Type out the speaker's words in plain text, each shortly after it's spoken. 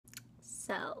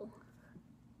So,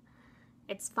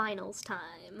 it's finals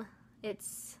time.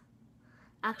 It's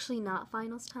actually not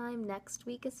finals time. Next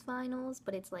week is finals,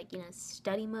 but it's like, you know,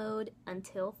 study mode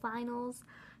until finals.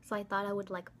 So I thought I would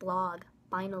like vlog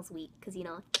finals week, because, you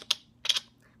know,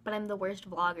 but I'm the worst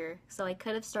vlogger. So I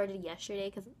could have started yesterday,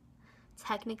 because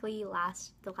technically the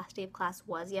last day of class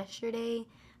was yesterday,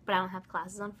 but I don't have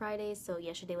classes on Fridays, so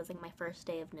yesterday was like my first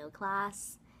day of no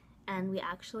class. And we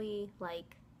actually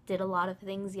like did a lot of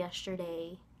things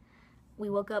yesterday. We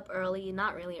woke up early,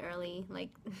 not really early, like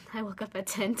I woke up at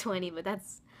 10:20, but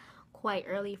that's quite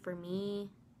early for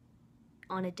me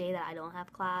on a day that I don't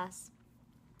have class.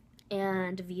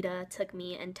 And Vita took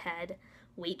me and Ted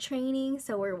weight training,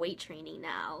 so we're weight training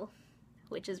now,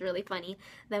 which is really funny.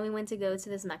 Then we went to go to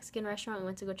this Mexican restaurant. We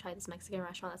went to go try this Mexican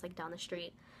restaurant that's like down the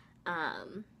street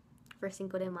for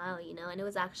Cinco de Mayo, you know, and it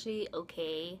was actually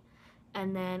okay.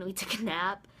 And then we took a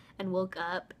nap and woke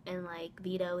up, and like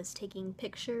Vita was taking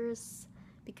pictures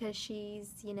because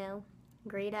she's, you know,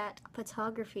 great at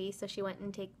photography. So she went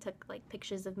and took like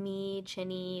pictures of me,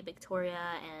 Chinny,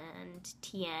 Victoria, and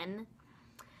Tien,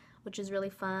 which is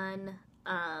really fun.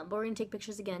 But we're gonna take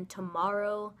pictures again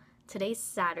tomorrow. Today's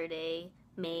Saturday,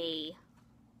 May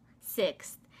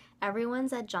 6th.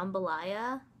 Everyone's at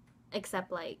jambalaya,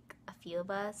 except like a few of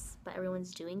us, but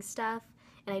everyone's doing stuff.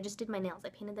 And I just did my nails. I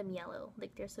painted them yellow.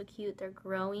 Like, they're so cute. They're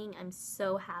growing. I'm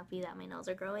so happy that my nails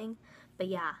are growing. But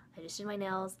yeah, I just did my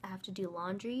nails. I have to do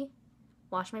laundry,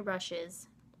 wash my brushes,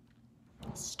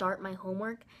 start my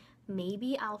homework.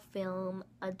 Maybe I'll film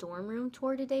a dorm room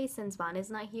tour today since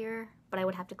Vanna's not here. But I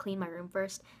would have to clean my room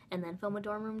first and then film a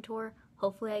dorm room tour.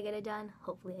 Hopefully I get it done.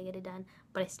 Hopefully I get it done.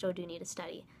 But I still do need to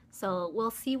study. So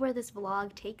we'll see where this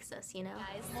vlog takes us, you know?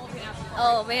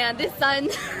 Oh man, this sun.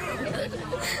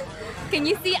 Can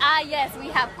you see? Ah, yes, we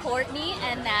have Courtney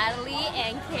and Natalie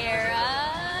and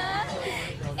Kara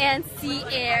and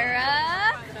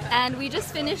Sierra. And we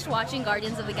just finished watching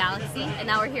Guardians of the Galaxy, and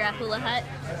now we're here at Hula Hut.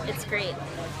 It's great.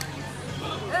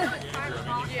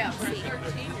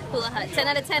 Hula Hut. 10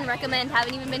 out of 10, recommend.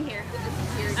 Haven't even been here.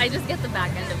 I just get the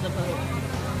back end of the boat.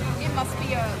 It must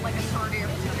be like a target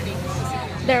opportunity.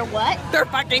 They're what? They're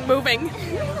fucking moving. Look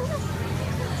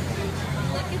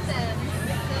at them.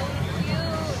 So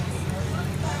cute.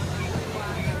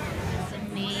 It's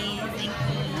amazing.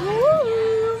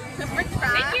 Woo!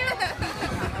 Thank you.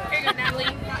 Here you go,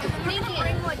 Natalie. Thank you.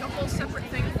 Bring like a whole separate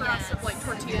thing for us of like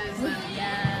tortillas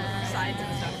and sides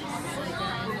and stuff.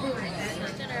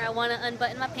 For dinner, I want to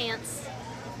unbutton my pants.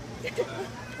 Look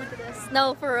at this.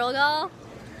 No, for real, y'all.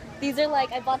 These are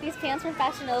like, I bought these pants from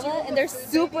Fashion Nova, and they're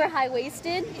super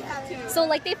high-waisted. So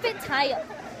like they fit tight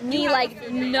me like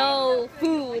no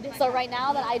food. So right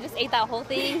now that I just ate that whole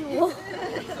thing.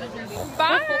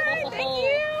 Bye. Thank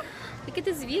you. Look at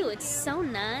this view. It's so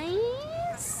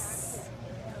nice.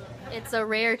 It's a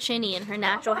rare Chinny in her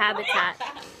natural habitat.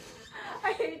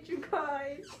 I hate you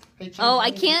guys. Oh, I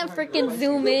can't freaking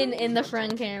zoom in the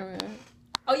front camera.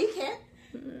 Oh, you can't?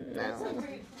 No.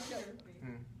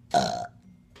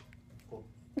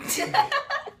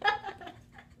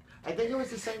 I think it was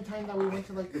the same time that we went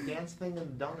to like the dance thing and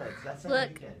the donuts. That's that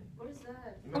weekend. What is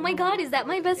that? Oh my god, is that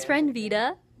my best friend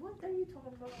Vita? What are you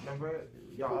talking about? Remember,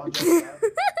 y'all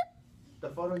the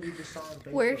photo you just saw on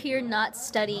Facebook. We're here not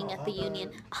studying at the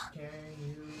Union.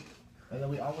 And then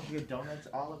we all went to get donuts.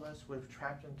 All of us were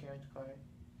trapped in Karen's car.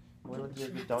 We went to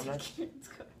get donuts.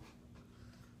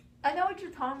 I know what you're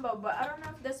talking about, but I don't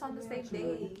know if that's on the same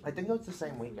day. I think it was the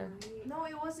same weekend. No,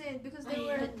 it wasn't, because they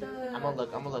were at the... I'm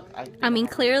gonna look. I mean,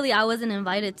 clearly I wasn't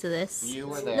invited to this. You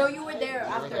were there. No, you were there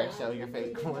You after. were there, so you're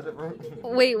fake. Whatever.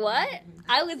 Wait, what?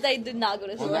 I did not go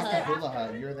to Well, Hula that's the Hut. Hula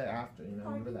Hut. You were there after, you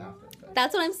know. You were there after. But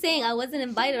That's what I'm saying. I wasn't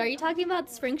invited. Are you talking about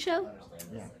the spring show?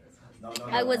 yeah.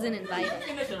 I wasn't invited.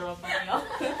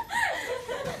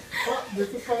 This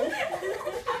is fun.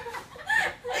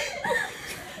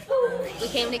 We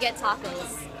came to get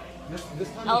tacos. This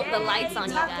time Oh, the lights on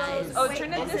you guys. Oh,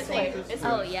 turn it this way.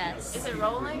 Oh, yes. Is it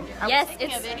rolling? Yes,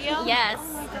 it's... Yes.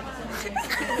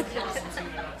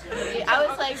 I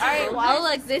was like, alright, Oh,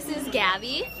 look, this is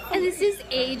Gabby. And this is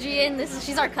Adrian.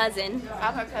 She's our cousin.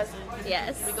 I'm her cousin.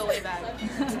 Yes. We go way back.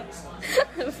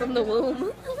 From the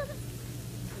womb.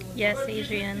 Yes,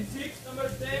 Adrian. It's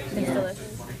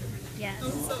delicious. Yes.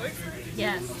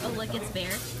 Yes. Oh, look, it's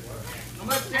Bear.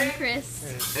 I'm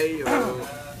Chris. Hey yo.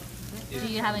 Do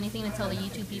you have anything to tell the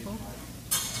YouTube people?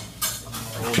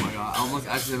 Oh my god, I almost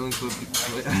accidentally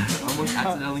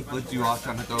flipped you off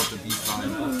trying to throw up the beat sign.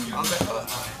 I was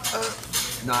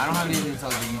like, No, I don't have anything to tell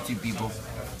the YouTube people.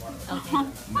 Okay.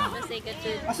 Let's say good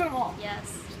food.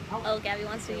 Yes. Oh, Gabby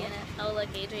wants to be in it. Oh, look,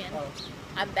 Adrian.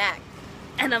 I'm back.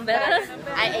 And I'm better.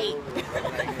 I ate.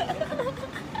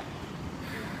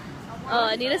 Oh,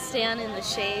 I need to stand in the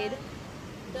shade.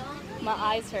 My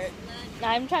eyes hurt.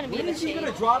 I'm trying to be in the When is he shade.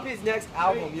 gonna drop his next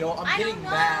album, yo? I'm getting don't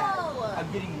mad. know.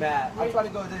 I'm getting mad. I'm trying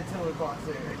to go to the Taylor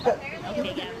concert.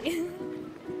 Okay, Gabby.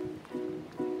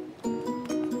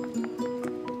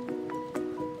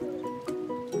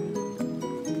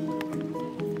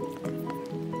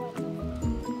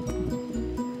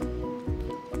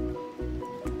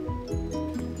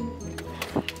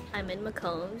 I'm in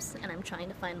Macombs and I'm trying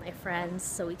to find my friends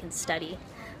so we can study,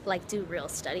 like do real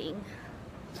studying.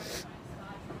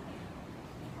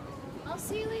 I'll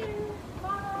see you later.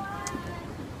 Bye.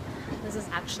 This is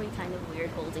actually kind of weird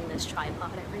holding this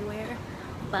tripod everywhere,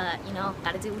 but you know,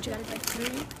 gotta do what you gotta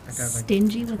do.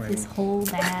 Stingy with this whole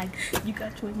bag. You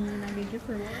got 20 and I get it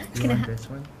for what? You want this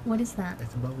one? What is that?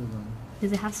 It's bubble gum.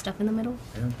 Does it have stuff in the middle?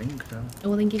 I don't think so. Oh,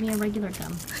 well then give me a regular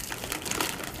gum.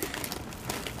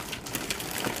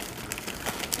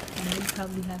 You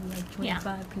probably have like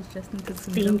 25 because Justin took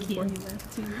some Thank gum you. before he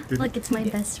left too. Look, it's my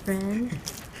best friend.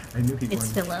 I knew he It's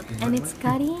wanted. Philip. You And want it's one?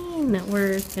 Karin.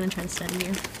 We're gonna try to study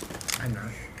here. I'm not. Oh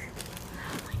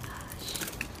my gosh.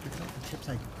 It's not the chips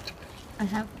I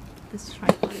have this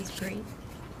tripod is great.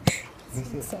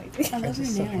 I love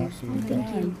your nails.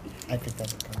 Thank you. I picked up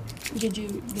the color. Did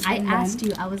you? I asked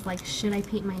you, I was like, should I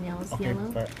paint my nails Okay, yellow?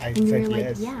 but I And you said were like,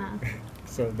 yes. yeah.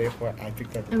 So therefore, I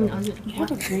picked up the I mean, I color. was like, You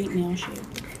have a great nail shape.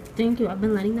 thank you. I've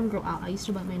been letting them grow out. I used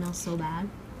to bite my nails so bad.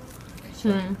 So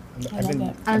I've been,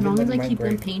 that. as long as I letting keep mine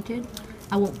them break. painted,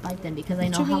 I won't bite them because I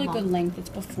It's know a how really long. good length. It's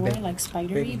before Big- like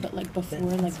spidery, big- but like before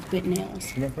like bit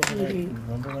nails. Remember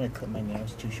when I cut my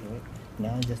nails too short?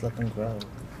 Now I just let them grow.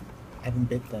 I haven't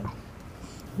bit them.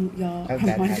 Y'all, How's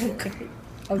that Armando, happen?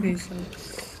 okay, so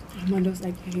Armando's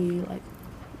like, hey, like,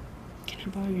 can I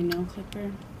borrow your nail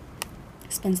clipper?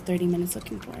 Spends 30 minutes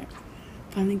looking for it.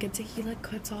 Finally gets it, he like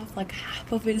cuts off like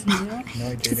half of his nail. No,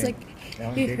 I didn't. It's like, No,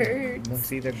 I it didn't. hurts. No,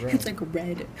 see, they're grown. It's like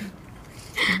red.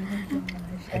 Oh my gosh.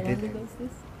 I How long did. ago is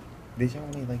this? These are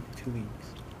only like 2 weeks.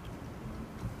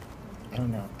 I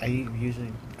don't know. Are you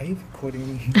recording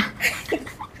me?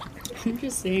 I'm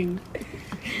just saying.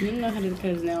 You don't know how to cut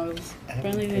his nails.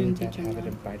 Apparently they didn't teach him have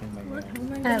it that. biting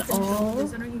my nails. At all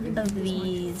of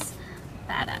these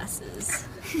badasses.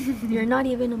 You're not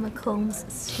even a Macombs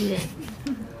student.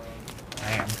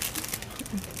 I am.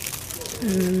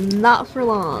 Not for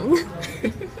long.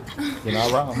 You're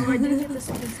not wrong. I didn't get the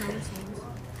sweet and sour sauce.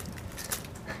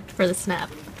 For the snap.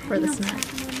 For the snap.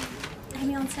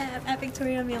 I'm on tap at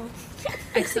Victoria Mill.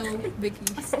 XO Vicky.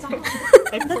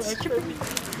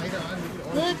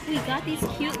 Look, we got these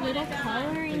cute little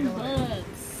coloring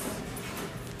books.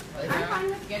 I'm fine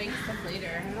with getting stuff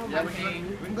later. I don't Yeah, mind paying.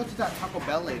 we can go to that Taco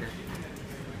Bell later.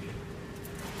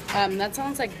 That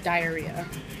sounds like diarrhea.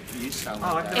 You sound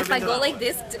Oh, like I've that. If I go like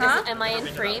this, am I in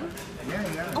frame?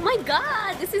 Yeah. Oh my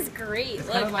god, this is great. It's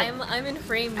Look, kinda like- I'm in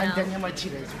frame I'm now. Denia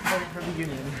Martinez, reporting for the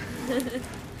union.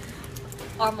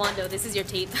 Armando, this is your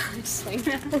tape. Just like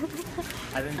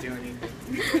I didn't do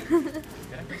anything.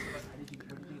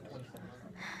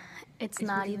 It's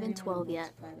not even 12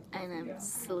 yet, and I'm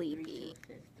sleepy.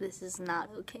 This is not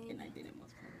okay.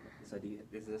 So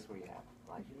is this where you have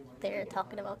like? They're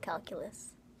talking about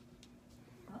calculus.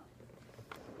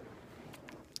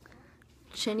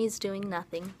 Chinny's doing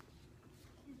nothing.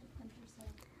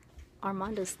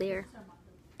 Armando's there,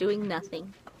 doing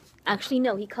nothing. Actually,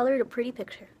 no, he colored a pretty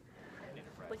picture.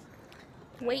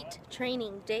 Weight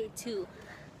training day 2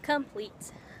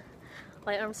 complete.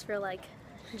 My arms feel like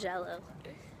jello.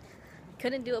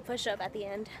 Couldn't do a push-up at the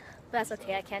end, but that's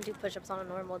okay. I can't do push-ups on a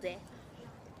normal day.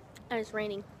 And it's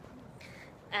raining.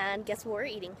 And guess what we're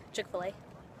eating? Chick-fil-A.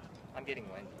 I'm getting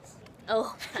Wendy's.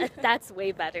 Oh, that's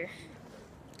way better.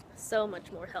 So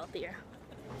much more healthier.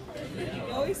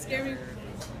 You always scare me.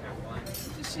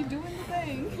 Is she doing the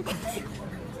thing?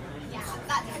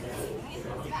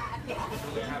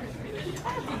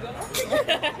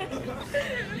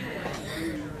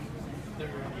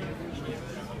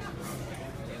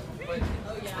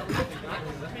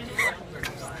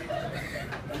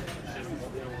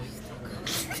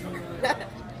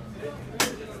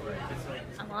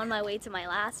 I'm on my way to my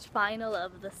last final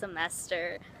of the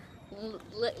semester.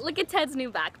 Look at Ted's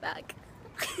new backpack.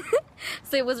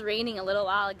 So it was raining a little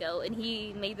while ago and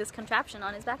he made this contraption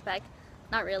on his backpack.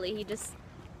 Not really, he just...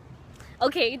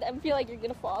 Okay, I feel like you're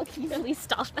gonna fall. Can you please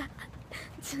stop that?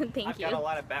 Thank I've you. got a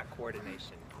lot of back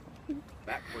coordination.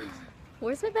 Backwards.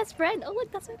 Where's my best friend? Oh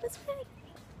look, that's my best friend.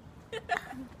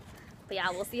 But yeah,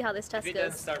 we'll see how this If test it doesn't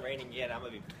goes. start raining yet, I'm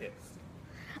gonna be pissed.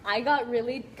 I got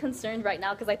really concerned right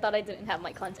now because I thought I didn't have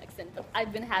my contacts in, but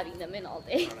I've been having them in all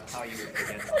day. I don't know how you would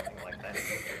forget something like that.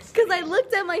 Because I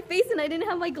looked at my face and I didn't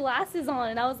have my glasses on,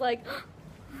 and I was like,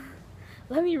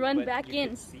 let me run But back you in.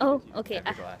 could see Oh, that you okay.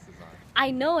 have your glasses on.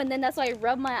 I know, and then that's why I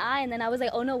rubbed my eye, and then I was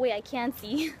like, oh no, wait, I can't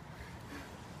see.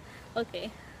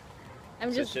 Okay.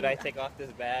 I'm So just. should I take off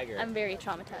this bag or? I'm very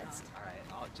traumatized. All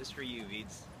right, just for you,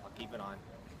 Veeds. I'll keep it on.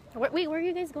 Wait, where are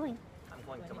you guys going? I'm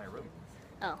going to my room.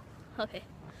 Oh, okay.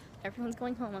 Everyone's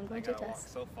going home. I'm going I to a gotta walk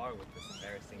test. so far with this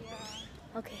embarrassing thing.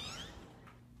 Okay.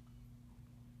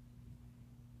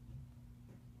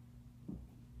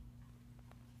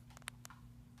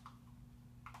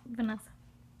 Vanessa,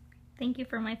 thank you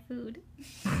for my food.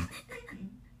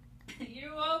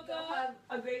 You're welcome. Have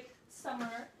a great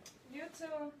summer. You too.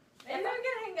 And then we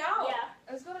can hang out. Yeah.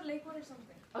 Let's go to Lakewood or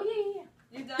something. Oh, yeah.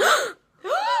 You done?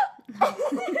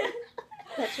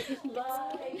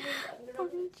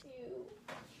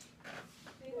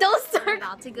 Don't start. We're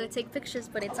about to go take pictures,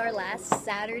 but it's our last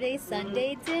Saturday,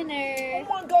 Sunday dinner.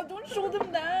 Oh my god, don't show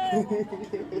them that.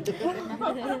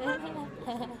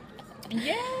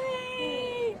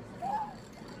 Yay!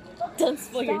 Don't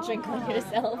spill your drink on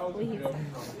yourself, please.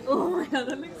 Oh my god,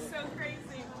 that looks so crazy.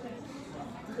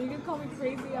 You can call me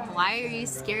crazy. Why are you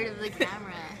scared of the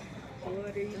camera?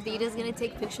 Vita's gonna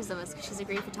take pictures of us because she's a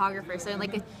great photographer. So in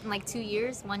like 2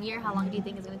 years, 1 year, how long do you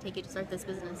think it's gonna take you to start this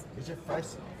business? Is your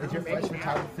first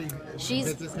photography She's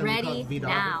business gonna be ready called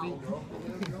now.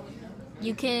 videography?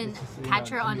 You can catch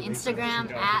her on Instagram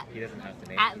He doesn't have to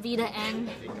name at it. VitaN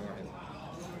Ignore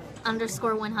him.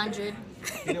 _100.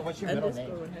 You know, what's your middle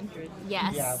name?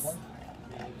 Yes. Yeah, one.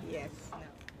 Yes.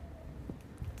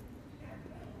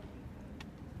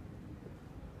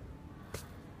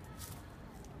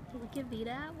 Look at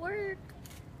Vita at work.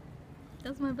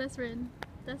 That's my best friend.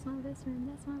 That's my best friend.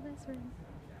 That's my best friend.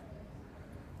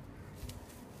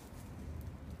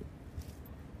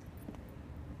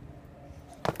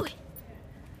 Oy.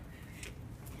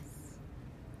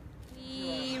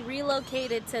 We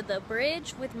relocated to the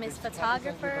bridge with Miss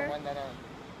Photographer.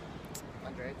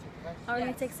 We're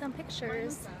gonna take some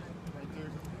pictures.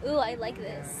 Ooh, I like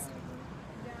this.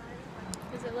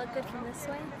 Does it look good from this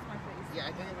way? Yeah,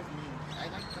 I think it was me. I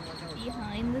like the one that was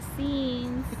Behind the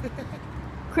scenes.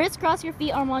 Crisscross your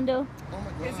feet, Armando. Oh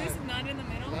my god. Is this not in the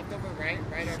middle? Left over right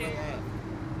over left.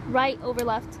 Right over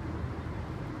left.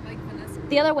 Like Vanessa?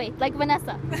 The other way, like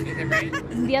Vanessa. Is it right?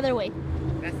 The other way.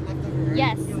 That's left over right?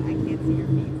 Yes. I can't see your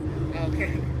feet.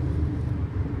 Okay.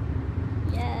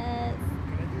 Yes.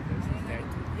 Can I do this instead?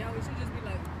 Yeah, we should just be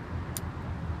like,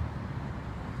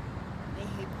 They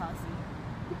hate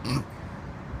posse.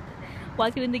 Why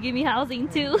couldn't they give me housing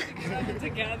too?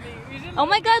 together. We should Oh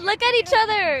my god, look at each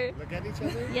other. Look at each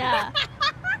other? Yeah.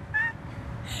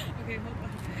 Okay, hold on.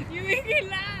 You make me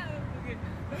laugh. Okay.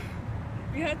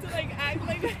 We have to like act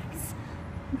like this.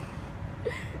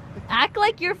 Act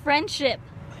like your friendship.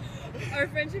 Our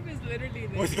friendship is literally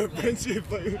this. What's your like- friendship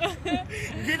for you?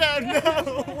 You don't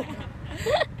know.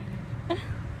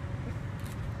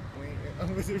 Wait, Are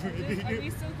we still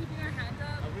keeping our hands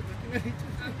up? Are we looking at each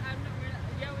other? I'm not,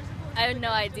 yeah, we're supposed I have no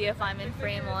idea if I'm in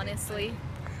frame, honestly.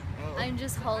 Oh. I'm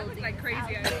just holding like this crazy out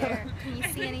out there. there. Can you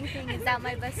see anything? Is that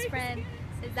my best friend?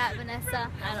 Is that Vanessa?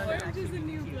 I don't know. to. Just a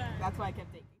new plan. That's why I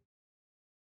kept thinking.